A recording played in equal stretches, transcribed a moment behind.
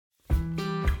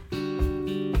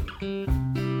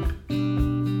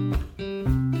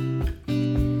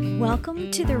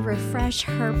Welcome to the Refresh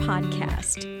Her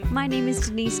podcast. My name is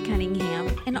Denise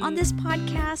Cunningham, and on this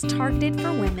podcast targeted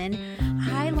for women,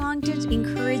 I long to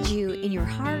encourage you in your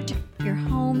heart, your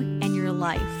home, and your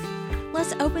life.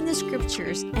 Let's open the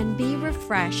scriptures and be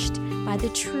refreshed by the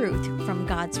truth from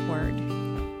God's Word.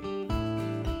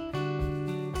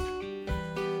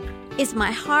 It's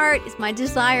my heart, it's my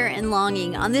desire and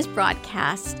longing on this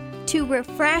broadcast to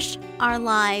refresh our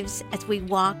lives as we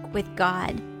walk with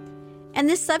God. And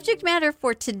this subject matter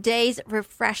for today's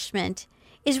refreshment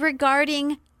is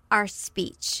regarding our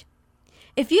speech.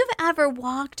 If you've ever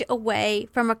walked away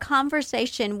from a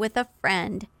conversation with a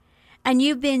friend and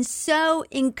you've been so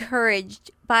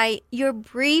encouraged by your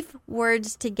brief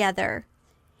words together,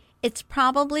 it's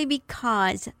probably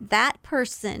because that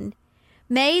person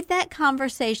made that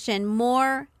conversation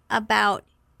more about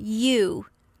you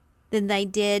than they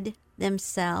did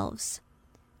themselves.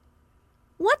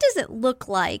 What does it look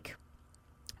like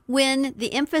when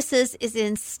the emphasis is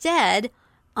instead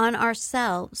on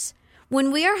ourselves? When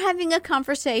we are having a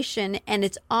conversation and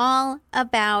it's all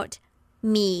about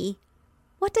me,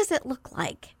 what does it look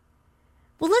like?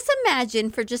 Well, let's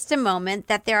imagine for just a moment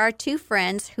that there are two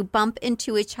friends who bump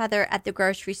into each other at the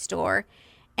grocery store,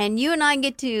 and you and I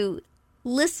get to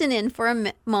listen in for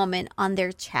a moment on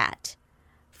their chat.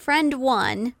 Friend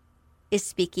one is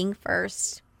speaking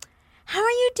first. "How are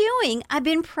you doing? I've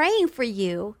been praying for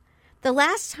you. The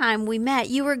last time we met,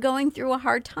 you were going through a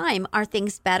hard time. Are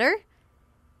things better?"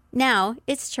 Now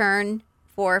it's turn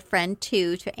for friend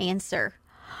two to answer.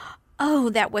 "Oh,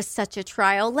 that was such a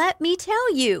trial. Let me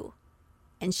tell you."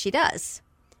 And she does.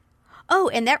 "Oh,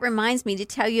 and that reminds me to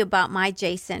tell you about my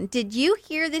Jason. Did you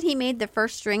hear that he made the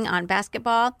first string on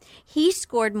basketball? He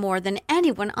scored more than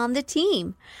anyone on the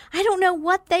team. I don't know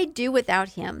what they'd do without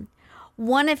him.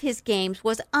 One of his games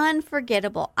was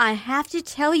unforgettable. I have to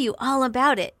tell you all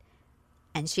about it."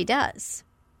 And she does.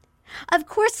 "Of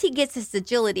course he gets his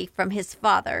agility from his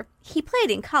father. He played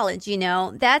in college, you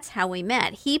know. That's how we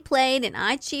met. He played and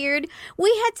I cheered. We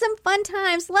had some fun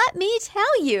times, let me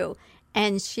tell you."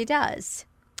 And she does.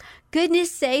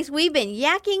 "Goodness sakes, we've been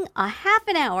yakking a half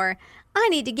an hour. I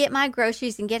need to get my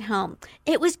groceries and get home.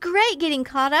 It was great getting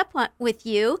caught up with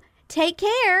you. Take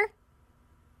care."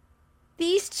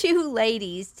 These two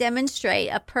ladies demonstrate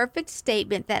a perfect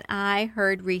statement that I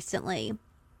heard recently.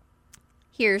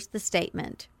 Here's the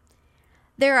statement.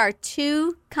 There are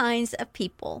two kinds of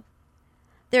people.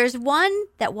 There's one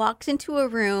that walks into a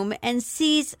room and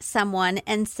sees someone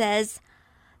and says,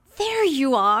 "There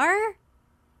you are."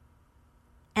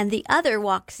 And the other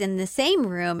walks in the same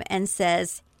room and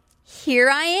says, "Here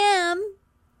I am."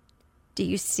 Do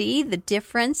you see the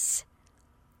difference?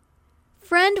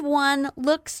 Friend one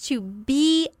looks to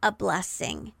be a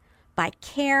blessing by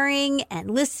caring and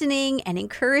listening and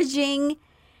encouraging.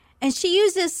 And she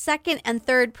uses second and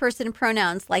third person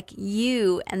pronouns like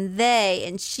you and they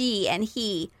and she and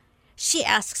he. She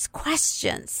asks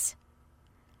questions.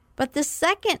 But the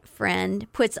second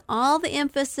friend puts all the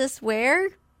emphasis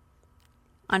where?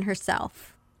 On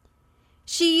herself.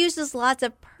 She uses lots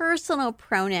of personal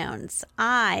pronouns.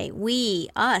 I, we,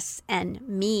 us, and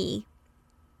me.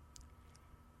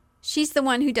 She's the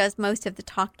one who does most of the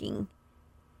talking.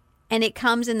 And it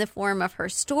comes in the form of her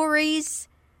stories,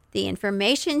 the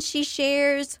information she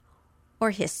shares,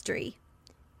 or history.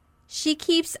 She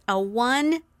keeps a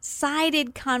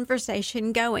one-sided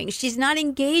conversation going. She's not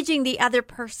engaging the other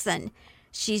person.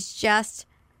 She's just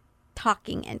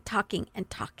talking and talking and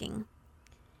talking.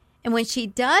 And when she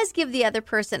does give the other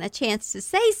person a chance to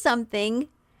say something,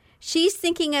 she's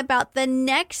thinking about the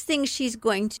next thing she's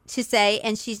going to say,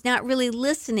 and she's not really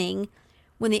listening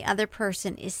when the other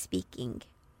person is speaking.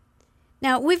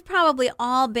 Now, we've probably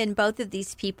all been both of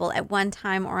these people at one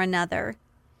time or another.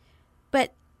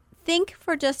 But think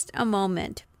for just a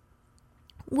moment,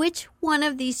 which one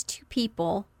of these two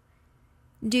people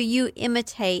do you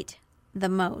imitate the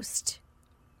most?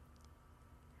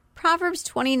 Proverbs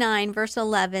 29 verse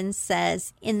 11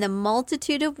 says, "In the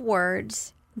multitude of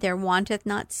words there wanteth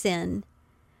not sin,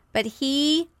 but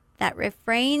he that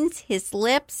refrains his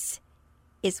lips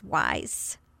is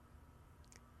wise."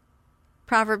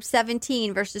 Proverbs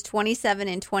 17 verses 27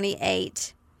 and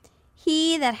 28.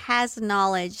 "He that has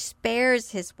knowledge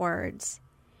spares his words,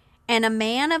 and a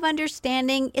man of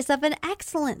understanding is of an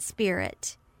excellent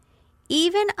spirit.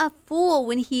 Even a fool,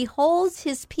 when he holds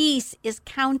his peace, is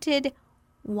counted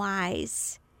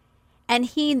wise, and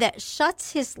he that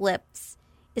shuts his lips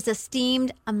is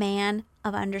esteemed a man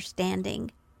of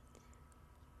understanding."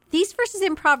 These verses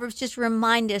in Proverbs just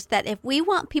remind us that if we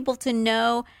want people to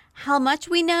know how much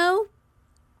we know,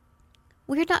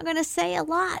 we're not going to say a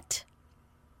lot.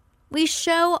 We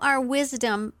show our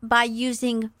wisdom by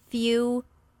using few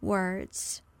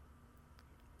words.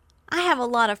 I have a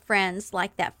lot of friends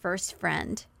like that first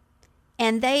friend,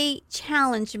 and they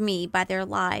challenge me by their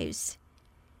lives.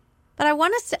 But I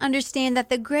want us to understand that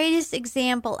the greatest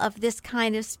example of this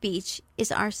kind of speech is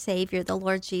our Savior, the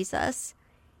Lord Jesus.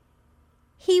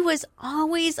 He was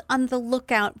always on the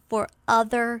lookout for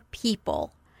other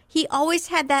people. He always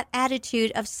had that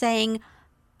attitude of saying,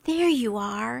 "There you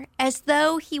are," as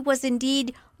though he was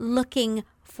indeed looking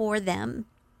for them.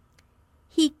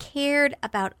 He cared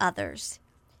about others.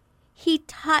 He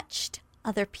touched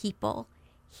other people.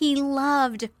 He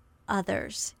loved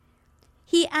others.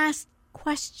 He asked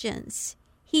questions.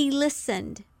 He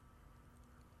listened.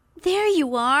 "There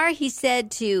you are," he said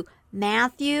to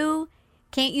Matthew.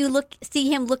 Can't you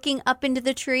see him looking up into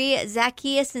the tree at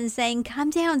Zacchaeus and saying, "Come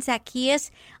down, Zacchaeus.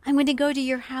 I'm going to go to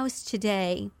your house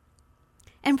today."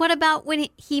 And what about when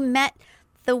he met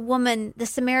the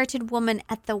Samaritan woman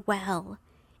at the well?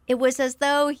 It was as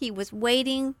though he was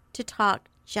waiting to talk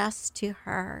just to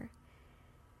her.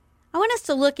 I want us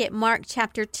to look at Mark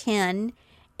chapter 10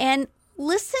 and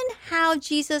listen how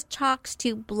Jesus talks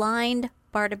to blind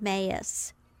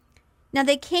Bartimaeus. Now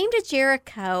they came to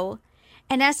Jericho,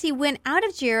 and as he went out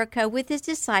of Jericho with his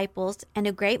disciples and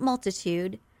a great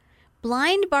multitude,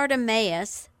 blind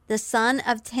Bartimaeus, the son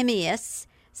of Timaeus,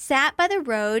 sat by the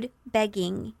road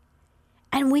begging.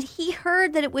 And when he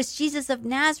heard that it was Jesus of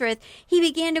Nazareth, he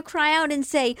began to cry out and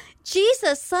say,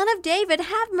 "Jesus, Son of David,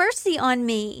 have mercy on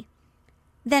me."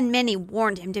 Then many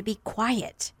warned him to be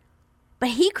quiet.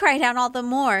 But he cried out all the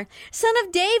more, "Son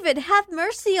of David, have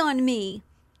mercy on me."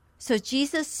 So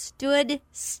Jesus stood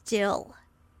still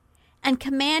and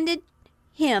commanded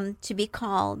him to be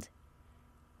called.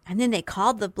 And then they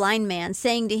called the blind man,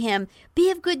 saying to him, "Be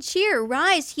of good cheer,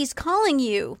 rise, he's calling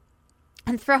you."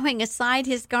 And throwing aside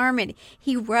his garment,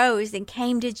 he rose and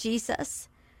came to Jesus.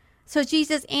 So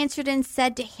Jesus answered and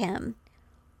said to him,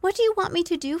 "What do you want me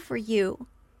to do for you?"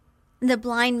 And the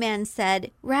blind man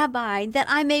said, "Rabbi, that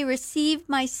I may receive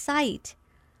my sight."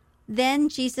 Then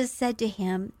Jesus said to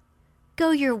him,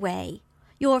 "Go your way,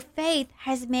 your faith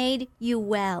has made you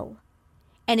well."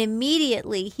 And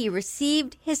immediately he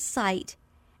received his sight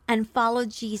and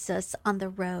followed Jesus on the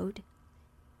road.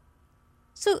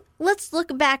 So let's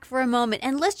look back for a moment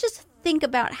and let's just think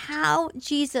about how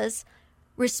Jesus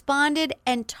responded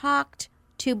and talked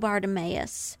to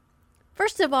Bartimaeus.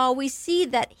 First of all, we see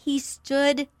that he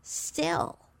stood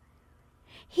still.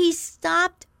 He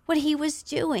stopped what he was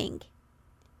doing.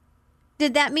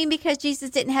 Did that mean because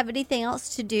Jesus didn't have anything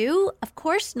else to do? Of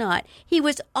course not. He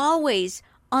was always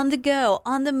on the go,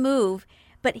 on the move,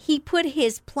 but he put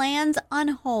his plans on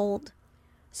hold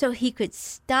so he could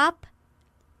stop,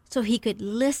 so he could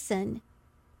listen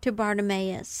to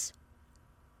Bartimaeus.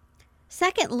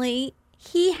 Secondly,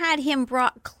 he had him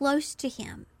brought close to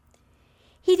him.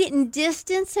 He didn't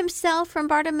distance himself from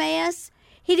Bartimaeus.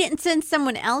 He didn't send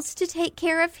someone else to take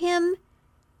care of him.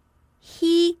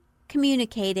 He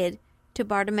communicated to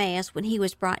Bartimaeus when he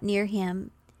was brought near him.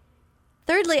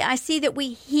 Thirdly, I see that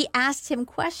he asked him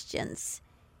questions.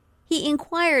 He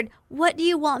inquired, "What do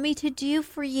you want me to do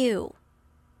for you?"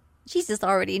 Jesus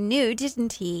already knew,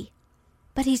 didn't he?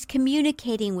 But he's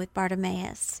communicating with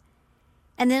Bartimaeus.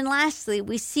 And then lastly,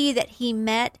 we see that he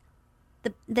met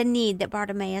the need that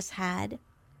Bartimaeus had.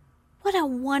 What a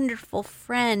wonderful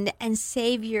friend and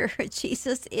Savior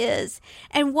Jesus is.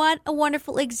 And what a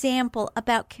wonderful example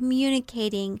about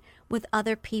communicating with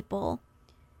other people.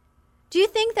 Do you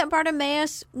think that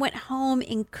Bartimaeus went home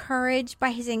encouraged by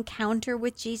his encounter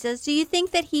with Jesus? Do you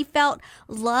think that he felt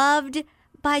loved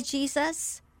by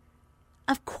Jesus?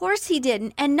 Of course he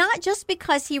didn't, and not just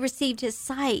because he received his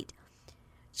sight.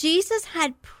 Jesus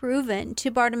had proven to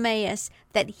Bartimaeus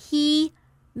that he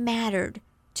mattered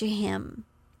to him.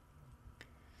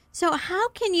 So how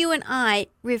can you and I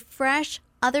refresh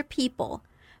other people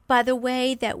by the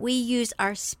way that we use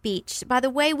our speech, by the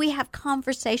way we have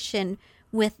conversation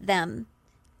with them?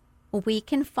 We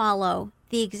can follow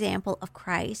the example of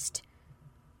Christ.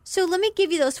 So let me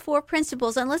give you those 4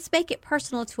 principles and let's make it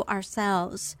personal to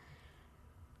ourselves.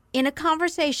 In a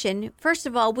conversation, first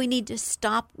of all, we need to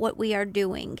stop what we are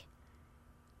doing.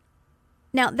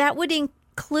 Now, that would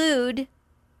include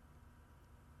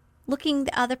looking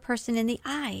the other person in the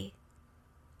eye.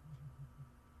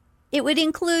 It would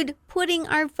include putting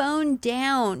our phone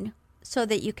down so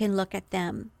that you can look at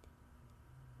them.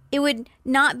 It would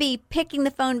not be picking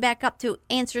the phone back up to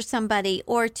answer somebody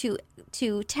or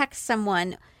to text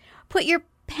someone. Put your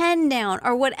pen down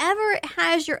or whatever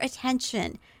has your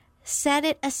attention. Set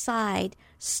it aside.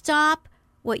 Stop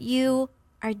what you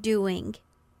are doing.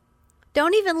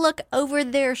 Don't even look over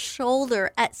their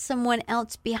shoulder at someone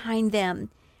else behind them.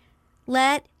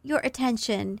 Let your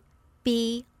attention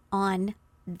be on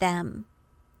them.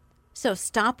 So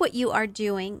stop what you are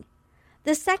doing.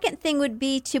 The second thing would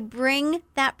be to bring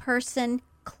that person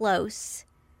close.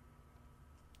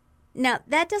 Now,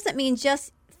 that doesn't mean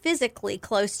just physically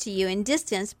close to you in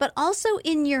distance, but also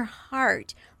in your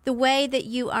heart, the way that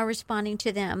you are responding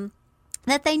to them,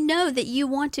 that they know that you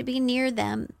want to be near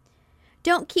them.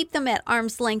 Don't keep them at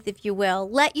arm's length, if you will.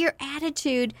 Let your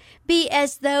attitude be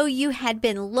as though you had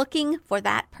been looking for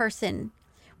that person.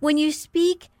 When you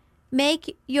speak,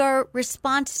 make your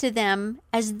response to them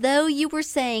as though you were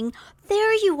saying,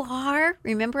 "There you are."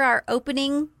 Remember our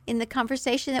opening in the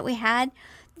conversation that we had?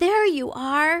 "There you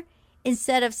are."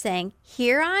 Instead of saying,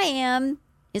 "Here I am."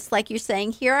 It's like you're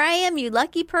saying, "Here I am, you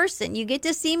lucky person. You get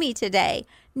to see me today."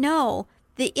 No,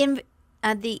 the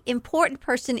important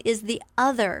person is the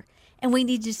other. And we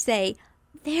need to say,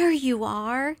 "There you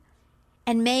are,"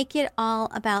 and make it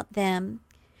all about them.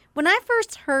 When I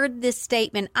first heard this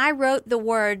statement, I wrote the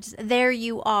words, "There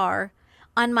you are,"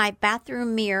 on my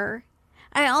bathroom mirror.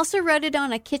 I also wrote it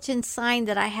on a kitchen sign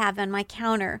that I have on my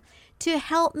counter to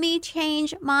help me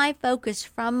change my focus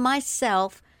from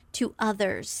myself to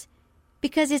others.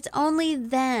 Because it's only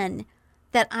then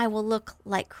that I will look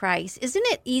like Christ. Isn't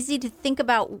it easy to think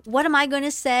about what am I going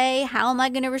to say? How am I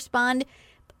going to respond?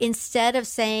 Instead of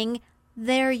saying,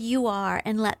 "There you are,"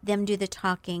 and let them do the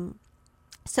talking.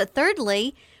 So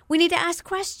thirdly, we need to ask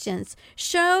questions.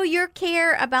 Show your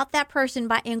care about that person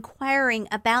by inquiring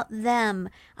about them,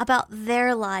 about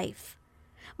their life.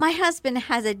 My husband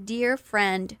has a dear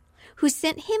friend who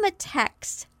sent him a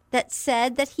text that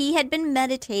said that he had been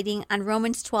meditating on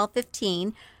Romans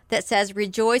 12:15 that says,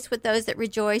 "Rejoice with those that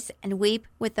rejoice and weep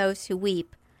with those who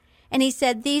weep." And he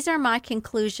said, "These are my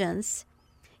conclusions.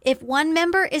 If one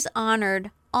member is honored,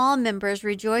 all members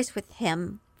rejoice with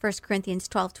him." 1 Corinthians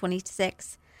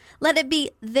 12:26. Let it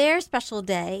be their special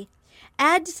day.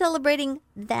 Add to celebrating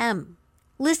them.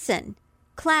 Listen,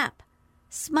 clap,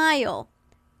 smile,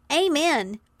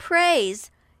 amen, praise.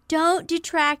 Don't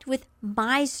detract with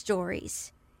my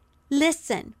stories.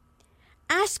 Listen.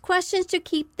 Ask questions to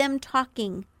keep them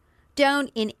talking. Don't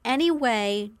in any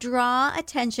way draw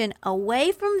attention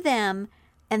away from them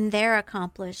and their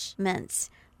accomplishments.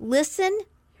 Listen,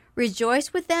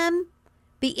 rejoice with them,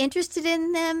 be interested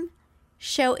in them,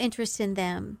 show interest in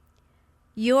them.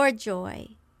 Your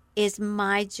joy is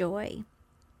my joy.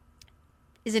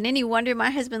 Is it any wonder my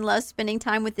husband loves spending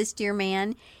time with this dear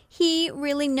man? He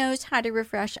really knows how to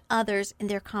refresh others in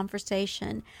their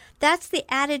conversation. That's the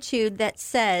attitude that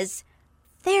says,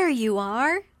 "There you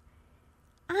are."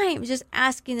 I am just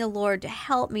asking the Lord to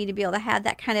help me to be able to have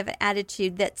that kind of an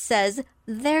attitude that says,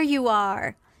 "There you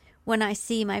are." When I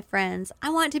see my friends,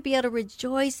 I want to be able to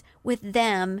rejoice with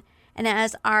them. And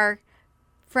as our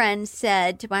friend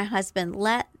said to my husband,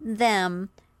 let them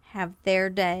have their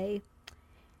day.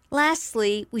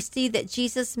 Lastly, we see that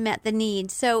Jesus met the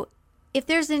need. So if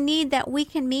there's a need that we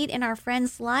can meet in our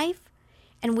friend's life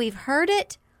and we've heard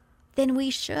it, then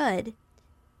we should.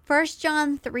 1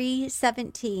 John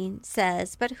 3:17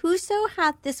 says, "But whoso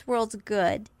hath this world's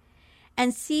good,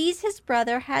 and sees his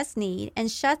brother has need,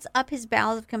 and shuts up his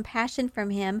bowels of compassion from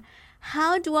him,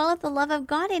 how dwelleth the love of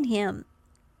God in him?"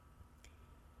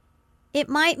 It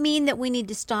might mean that we need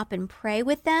to stop and pray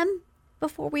with them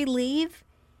before we leave.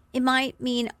 It might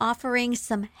mean offering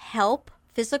some help,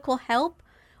 physical help,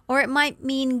 or it might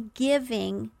mean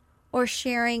giving or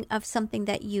sharing of something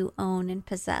that you own and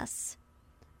possess.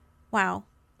 Wow.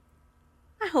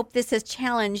 I hope this has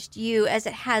challenged you as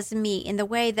it has me in the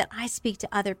way that I speak to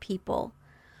other people.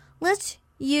 Let's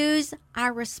use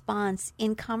our response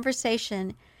in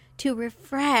conversation to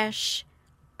refresh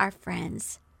our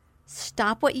friends.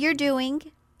 Stop what you're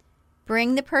doing,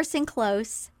 bring the person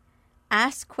close,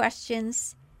 ask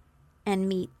questions, and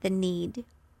meet the need.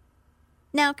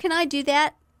 Now, can I do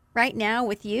that right now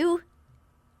with you?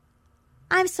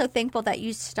 I'm so thankful that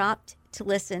you stopped to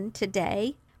listen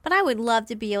today. But I would love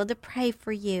to be able to pray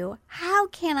for you. How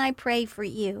can I pray for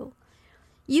you?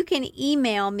 You can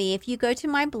email me if you go to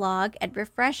my blog at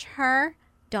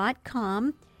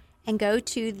refreshher.com and go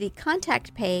to the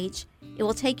contact page. It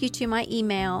will take you to my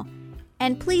email.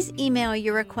 And please email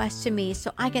your request to me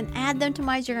so I can add them to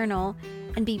my journal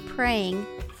and be praying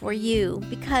for you,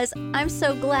 because I'm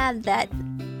so glad that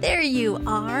there you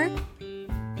are.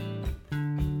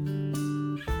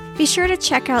 Be sure to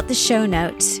check out the show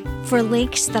notes for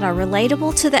links that are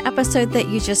relatable to the episode that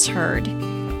you just heard.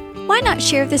 Why not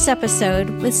share this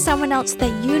episode with someone else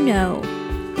that you know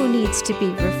who needs to be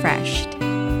refreshed?